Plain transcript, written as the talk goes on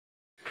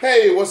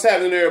Hey, what's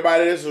happening,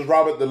 everybody? This is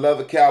Robert the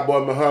Leather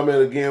Cowboy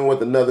Muhammad again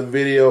with another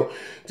video,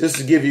 just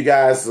to give you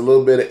guys a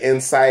little bit of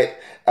insight.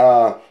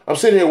 I'm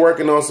sitting here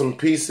working on some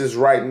pieces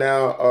right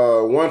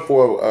now. One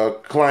for a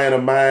client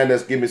of mine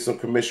that's giving me some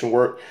commission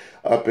work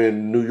up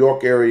in New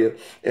York area,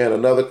 and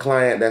another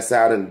client that's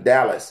out in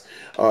Dallas,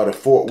 the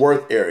Fort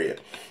Worth area.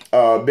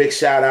 Big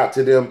shout out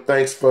to them.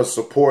 Thanks for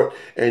support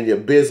and your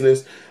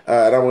business.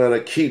 And I'm going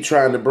to keep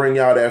trying to bring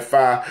y'all that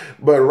fire.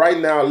 But right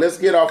now, let's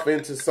get off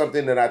into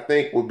something that I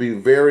think will be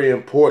very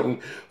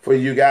important for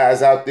you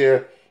guys out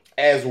there,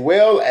 as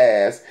well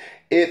as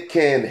it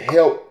can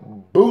help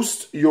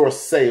boost your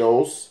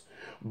sales,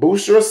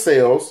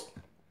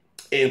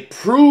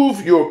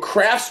 improve your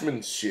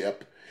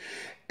craftsmanship,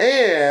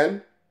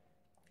 and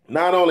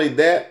not only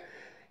that,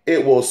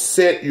 it will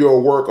set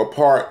your work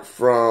apart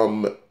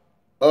from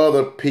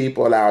other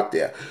people out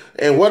there.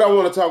 And what I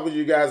want to talk with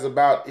you guys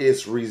about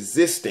is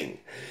resisting.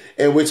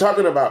 And we're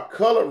talking about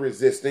color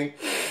resisting.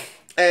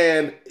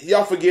 And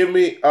y'all forgive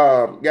me,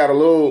 got a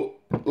little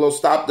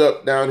stopped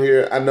up down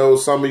here. I know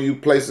some of you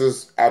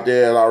places out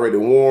there are already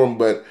warm,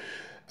 but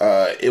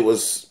it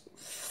was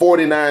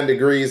 49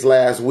 degrees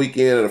last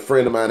weekend, and a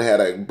friend of mine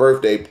had a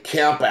birthday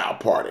camp out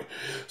party.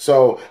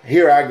 So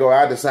here I go.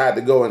 I decided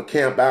to go and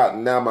camp out,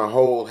 and now my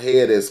whole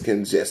head is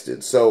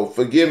congested. So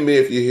forgive me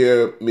if you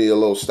hear me a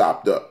little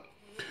stopped up.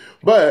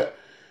 But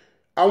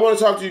I want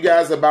to talk to you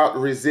guys about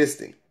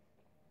resisting.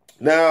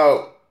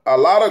 Now, a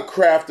lot of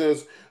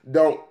crafters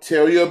don't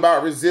tell you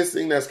about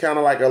resisting. That's kind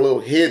of like a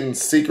little hidden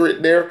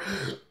secret there.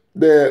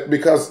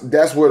 Because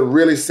that's what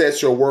really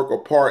sets your work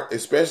apart,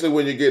 especially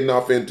when you're getting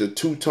off into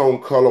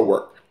two-tone color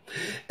work.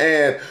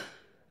 And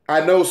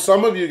I know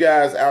some of you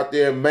guys out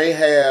there may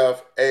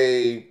have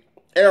a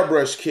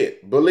airbrush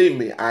kit. Believe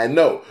me, I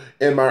know.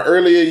 In my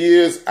earlier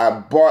years, I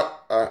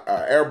bought an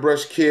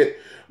airbrush kit,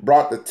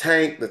 brought the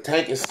tank. The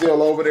tank is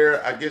still over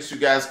there. I guess you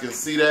guys can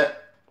see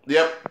that.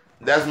 Yep,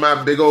 that's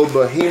my big old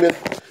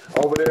behemoth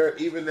over there.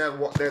 Even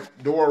that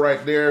door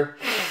right there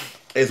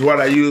is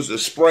what I use to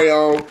spray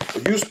on.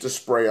 I used to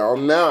spray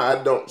on. Now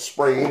I don't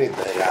spray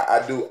anything.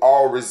 I do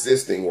all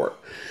resisting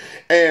work.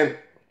 And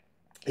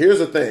here's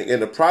the thing, in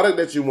the product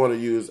that you want to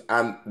use,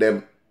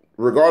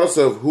 regardless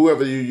of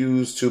whoever you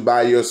use to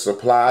buy your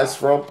supplies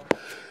from,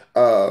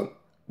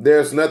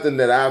 there's nothing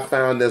that I've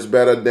found that's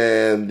better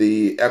than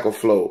the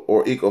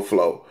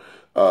EcoFlow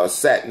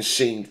Satin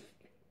Sheen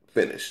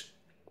finish.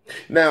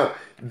 Now,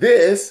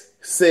 this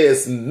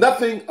says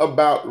nothing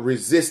about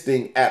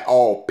resisting at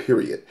all,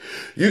 period.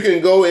 You can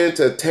go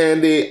into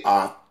Tandy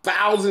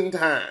 1,000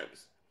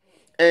 times,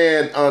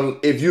 and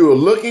if you're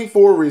looking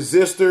for a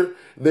resistor,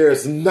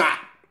 there's not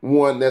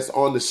one that's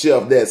on the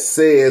shelf that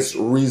says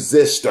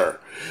resistor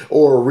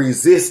or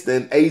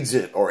resistant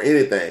agent or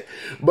anything.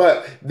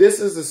 But this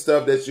is the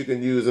stuff that you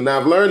can use. And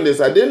I've learned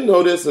this. I didn't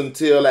know this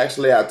until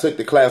actually I took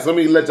the class. Let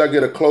me let y'all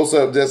get a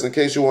close-up just in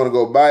case you want to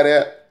go buy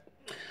that.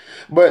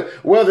 But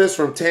whether it's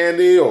from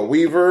Tandy or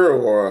Weaver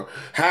or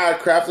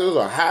Hyde Crafters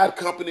or Hyde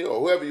Company or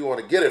whoever you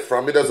want to get it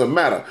from, it doesn't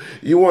matter.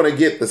 You want to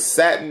get the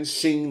Satin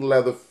Sheen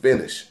leather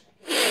finish.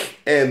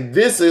 And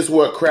this is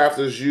what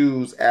crafters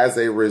use as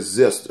a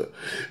resistor.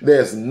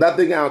 There's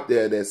nothing out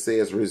there that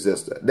says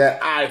resistor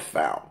that I've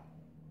found.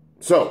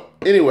 So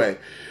anyway,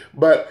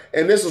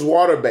 and this is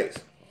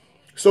water-based.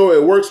 So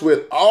it works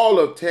with all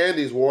of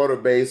Tandy's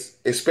water-based,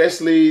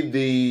 especially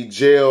the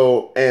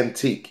gel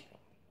antique.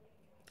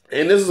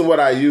 And this is what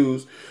I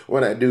use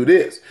when I do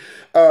this.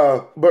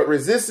 But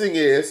resisting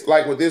is,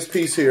 like with this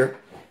piece here,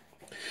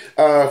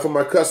 for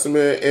my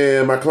customer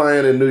and my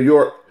client in New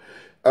York,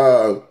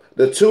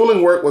 the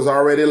tooling work was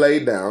already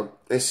laid down,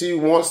 and she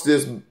wants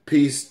this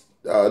piece,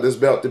 this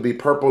belt to be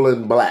purple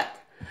and black.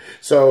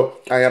 So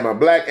I have my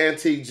black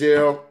antique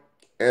gel,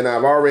 and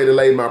I've already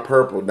laid my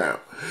purple down.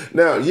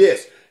 Now,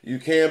 yes, you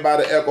can buy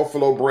the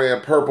EcoFlow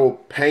brand purple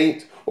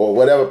paint or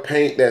whatever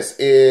paint that's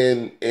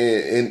in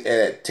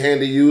at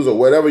Tandy use or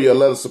whatever your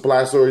leather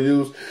supply store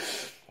use.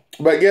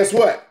 But guess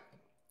what?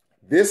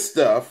 This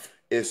stuff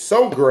is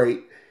so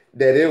great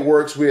that it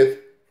works with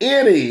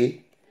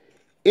any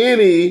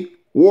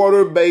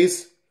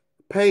water-based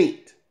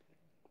paint.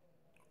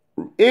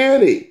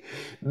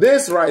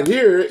 This right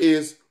here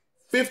is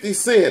 50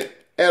 cents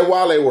at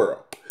Wale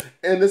World.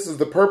 And this is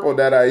the purple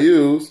that I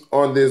use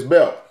on this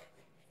belt.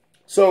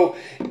 So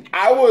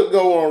I would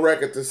go on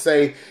record to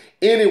say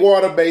any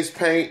water-based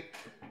paint,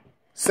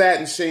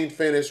 Satin Sheen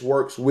finish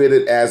works with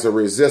it as a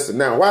resistor.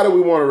 Now, why do we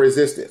want to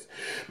resist this?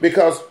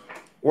 Because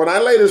when I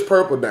lay this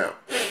purple down,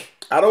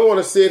 I don't want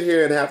to sit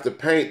here and have to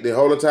paint the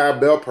whole entire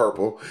belt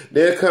purple,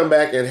 then come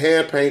back and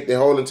hand paint the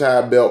whole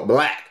entire belt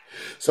black.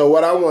 So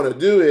what I want to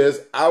do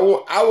is, I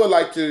would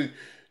like to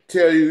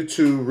tell you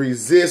to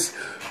resist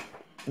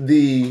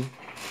paint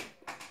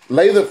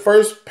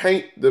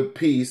the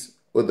piece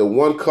with the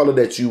one color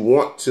that you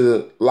want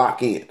to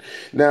lock in.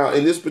 Now,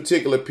 in this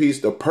particular piece,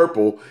 the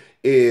purple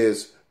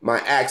is my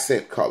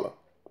accent color.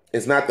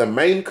 It's not the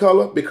main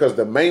color because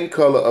the main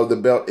color of the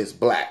belt is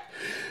black.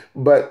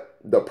 But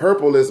the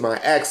purple is my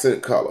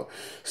accent color.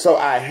 So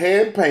I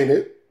hand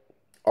painted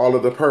all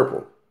of the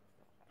purple.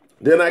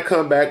 Then I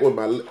come back with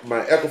my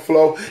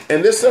EcoFlow.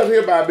 And this stuff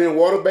here, by being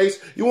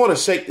water-based, you want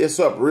to shake this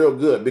up real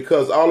good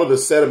because all of the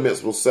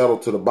sediments will settle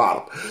to the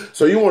bottom.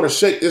 So you want to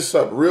shake this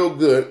up real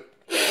good.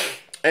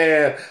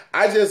 And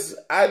I just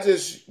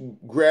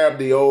grabbed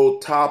the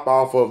old top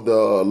off of the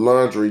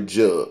laundry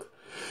jug.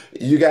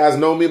 You guys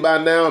know me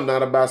by now. I'm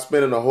not about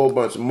spending a whole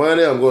bunch of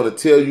money. I'm going to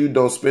tell you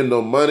don't spend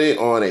no money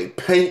on a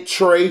paint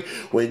tray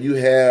when you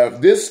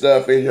have this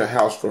stuff in your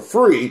house for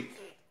free.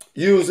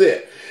 Use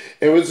it.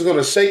 And we're just going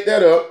to shake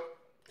that up.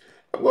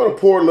 I'm going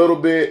to pour a little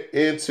bit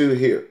into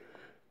here.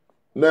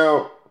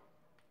 Now,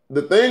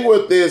 the thing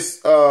with this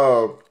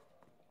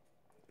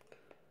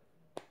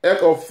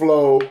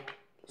EcoFlow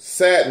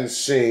Satin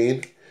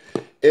Sheen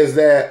is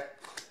that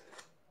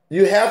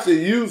you have to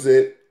use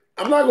it.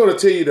 I'm not going to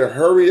tell you to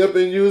hurry up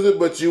and use it,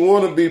 but you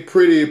want to be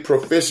pretty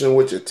proficient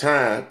with your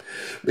time,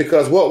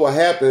 because what will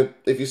happen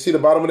if you see the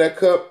bottom of that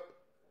cup,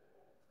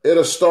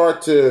 it'll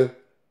start to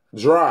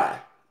dry.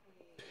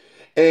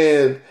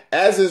 And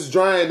as it's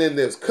drying in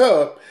this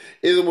cup,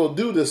 it will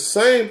do the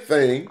same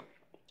thing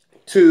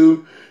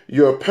to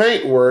your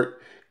paint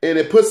work, and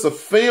it puts a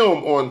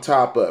film on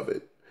top of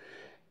it.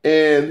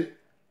 And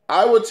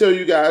I would tell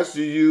you guys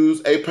to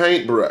use a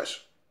paintbrush.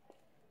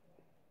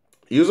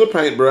 Use a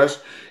paintbrush.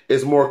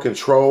 It's more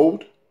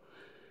controlled.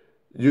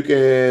 You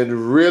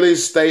can really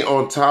stay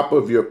on top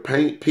of your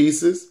paint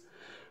pieces,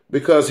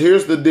 because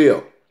here's the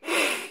deal.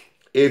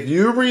 If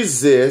you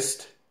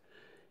resist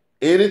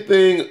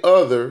anything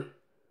other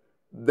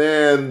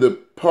than the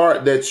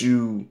part that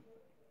you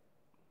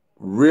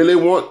really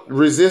want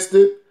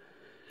resisted,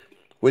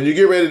 when you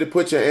get ready to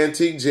put your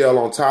antique gel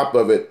on top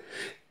of it,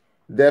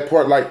 that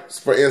part, like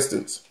for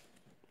instance,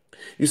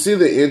 you see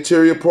the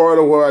interior part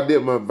of where I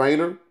did my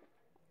veiner?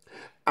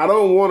 I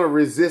don't want to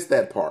resist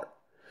that part.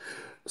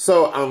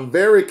 So I'm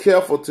very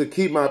careful to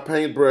keep my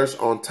paintbrush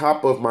on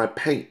top of my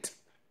paint,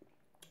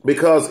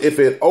 because if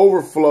it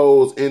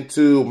overflows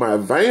into my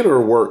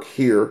veiner work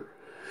here,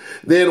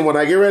 then when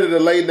I get ready to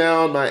lay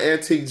down my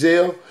antique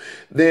gel,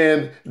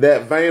 then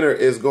that veiner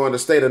is going to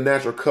stay the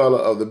natural color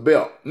of the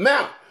belt.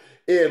 Now,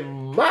 it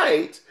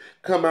might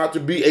come out to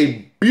be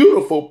a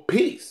beautiful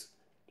piece,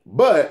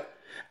 but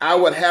I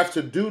would have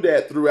to do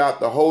that throughout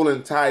the whole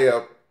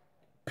entire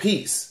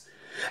piece.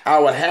 I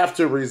would have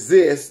to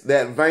resist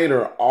that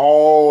veiner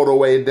all the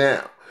way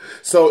down.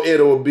 So it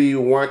will be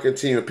one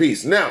continuous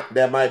piece. Now,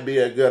 that might be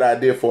a good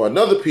idea for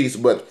another piece,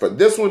 but for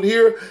this one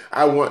here,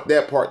 I want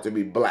that part to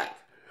be black.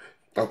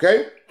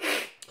 Okay?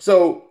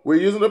 So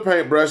we're using the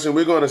paintbrush, and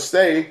we're going to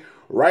stay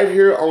right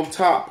here on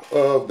top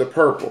of the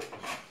purple.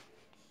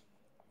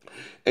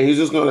 And you're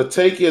just going to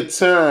take your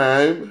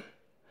time,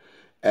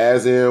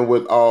 as in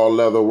with all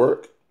leather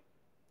work.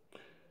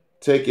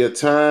 Take your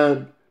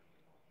time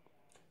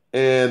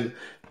and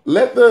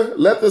let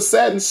the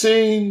Satin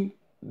Sheen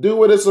do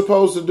what it's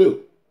supposed to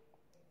do.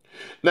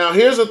 Now,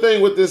 here's the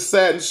thing with this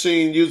Satin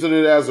Sheen, using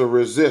it as a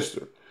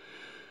resistor.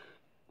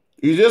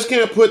 You just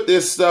can't put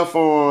this stuff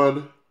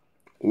on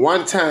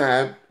one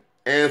time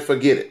and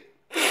forget it.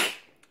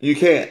 You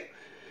can't.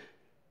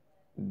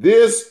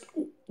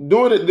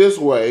 Doing it this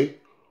way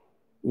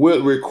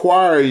would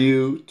require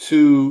you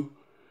to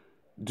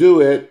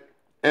do it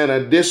an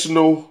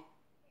additional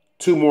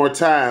 2 more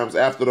times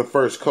after the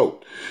first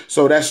coat.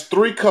 So that's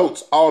 3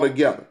 coats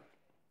altogether.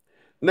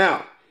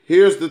 Now,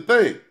 here's the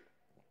thing.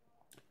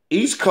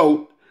 Each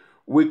coat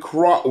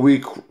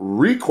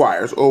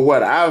requires, or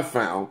what I've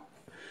found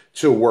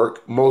to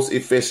work most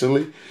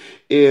efficiently,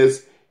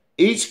 is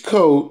each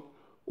coat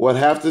would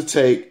have to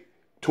take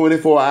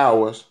 24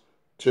 hours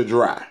to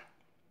dry.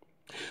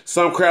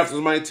 Some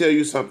crafters might tell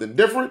you something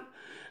different.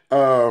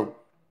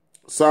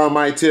 Some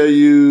might tell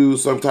you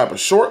some type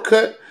of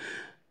shortcut.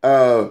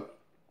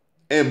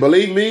 And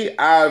believe me,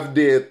 I've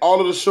did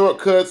all of the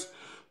shortcuts,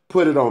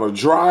 put it on a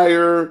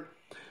dryer,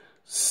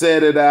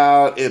 set it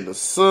out in the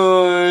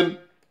sun,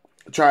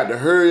 tried to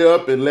hurry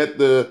up and let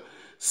the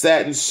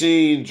Satin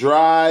Sheen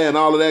dry and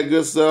all of that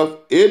good stuff.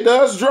 It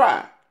does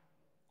dry,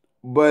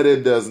 but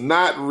it does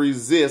not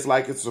resist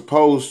like it's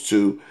supposed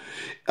to.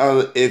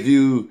 If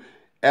you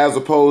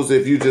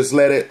just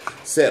let it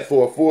set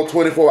for a full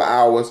 24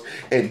 hours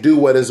and do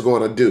what it's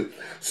going to do.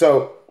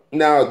 So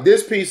now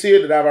this piece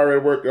here that I've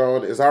already worked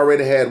on has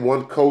already had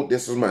 1 coat.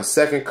 This is my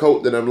 2nd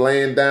coat that I'm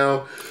laying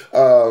down.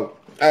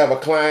 I have a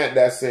client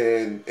that's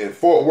in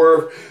Fort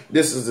Worth.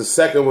 This is the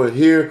 2nd one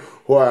here,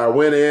 where I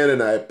went in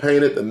and I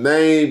painted the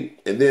name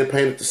and then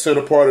painted the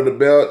center part of the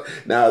belt.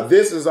 Now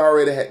this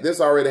already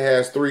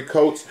has 3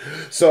 coats.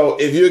 So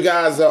if you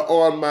guys are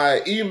on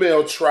my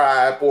email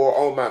tribe or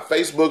on my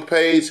Facebook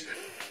page,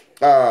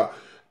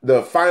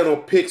 the final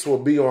pics will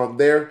be on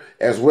there,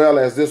 as well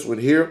as this one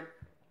here.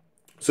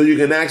 So you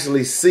can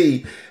actually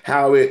see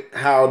how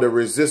the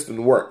resistance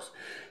works.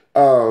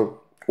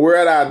 We're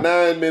at our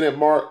 9-minute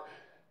mark,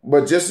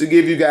 but just to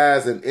give you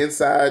guys an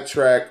inside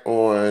track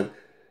on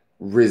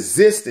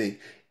resisting,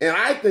 and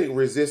I think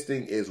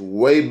resisting is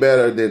way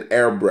better than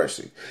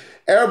airbrushing.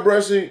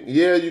 Airbrushing,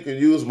 yeah, you can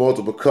use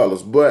multiple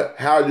colors, but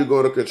how are you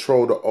going to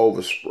control the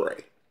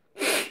overspray?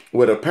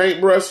 With a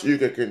paintbrush, you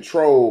can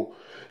control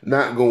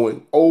not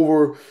going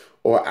over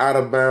or out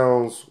of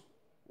bounds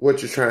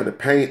what you're trying to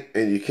paint,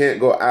 and you can't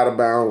go out of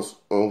bounds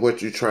on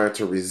what you're trying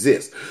to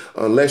resist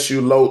unless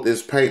you load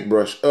this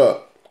paintbrush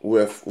up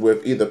with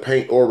either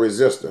paint or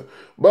resistor.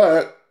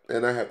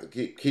 And I have to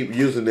keep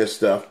using this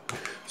stuff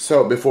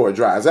so before it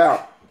dries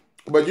out.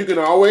 But you can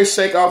always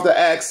shake off the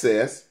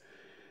excess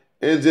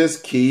and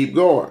just keep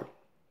going,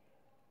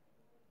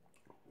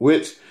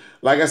 which,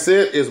 like I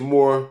said, is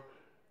more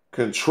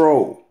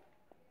control.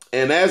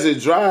 And as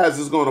it dries,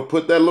 it's going to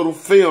put that little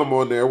film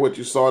on there, what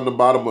you saw in the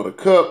bottom of the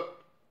cup.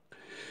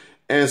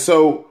 And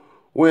so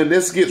when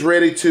this gets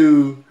ready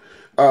to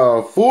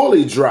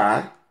fully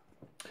dry,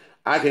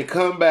 I can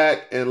come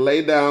back and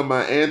lay down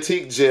my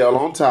antique gel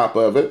on top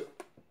of it.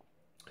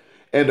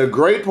 And the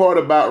great part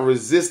about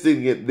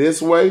resisting it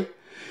this way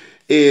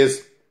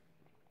is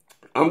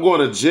I'm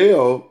going to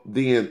gel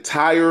the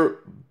entire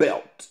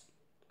belt,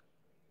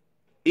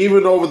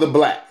 even over the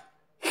black,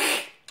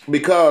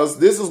 because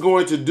this is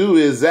going to do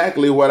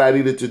exactly what I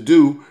needed to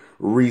do,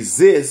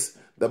 resist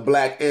the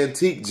black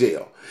antique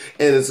gel.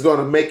 And it's going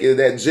to make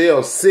that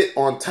gel sit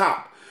on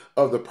top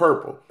of the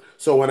purple.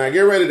 So when I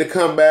get ready to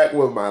come back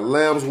with my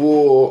lamb's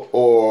wool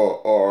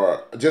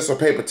or just a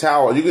paper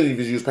towel, you can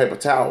even use paper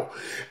towel,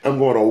 I'm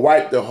going to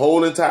wipe the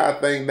whole entire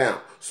thing down.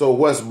 So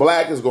what's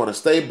black is going to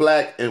stay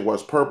black and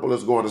what's purple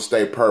is going to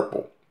stay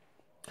purple.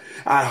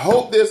 I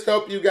hope this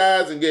helped you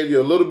guys and gave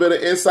you a little bit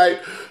of insight.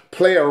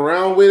 Play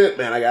around with it.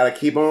 Man, I got to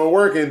keep on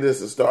working.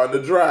 This is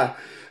starting to dry.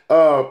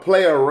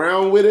 Play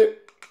around with it.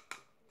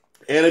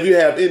 And if you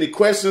have any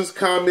questions,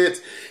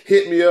 comments,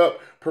 hit me up,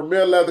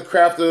 Premier Leather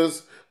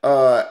Crafters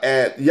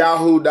at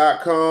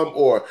yahoo.com,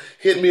 or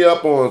hit me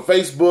up on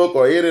Facebook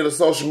or any of the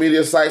social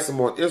media sites. I'm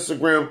on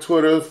Instagram,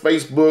 Twitter,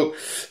 Facebook,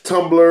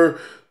 Tumblr,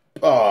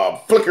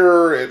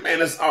 Flickr, and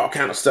man, it's all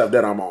kind of stuff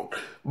that I'm on.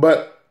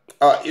 But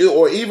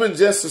or even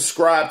just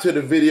subscribe to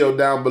the video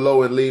down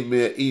below and leave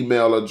me an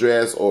email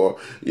address or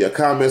your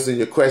comments and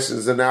your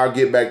questions, and I'll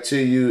get back to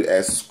you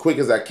as quick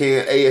as I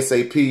can,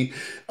 ASAP.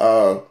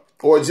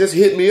 Or just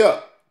hit me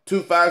up,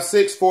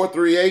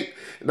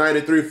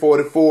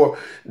 256-438-9344.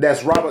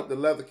 That's Robert the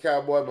Leather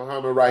Cowboy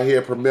Muhammad right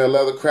here, Premier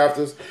Leather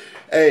Crafters.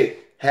 Hey,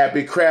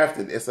 happy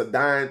crafting. It's a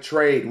dying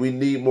trade. We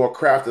need more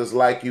crafters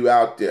like you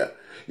out there.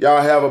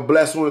 Y'all have a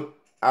blessed one.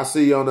 I'll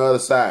see you on the other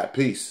side.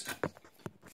 Peace.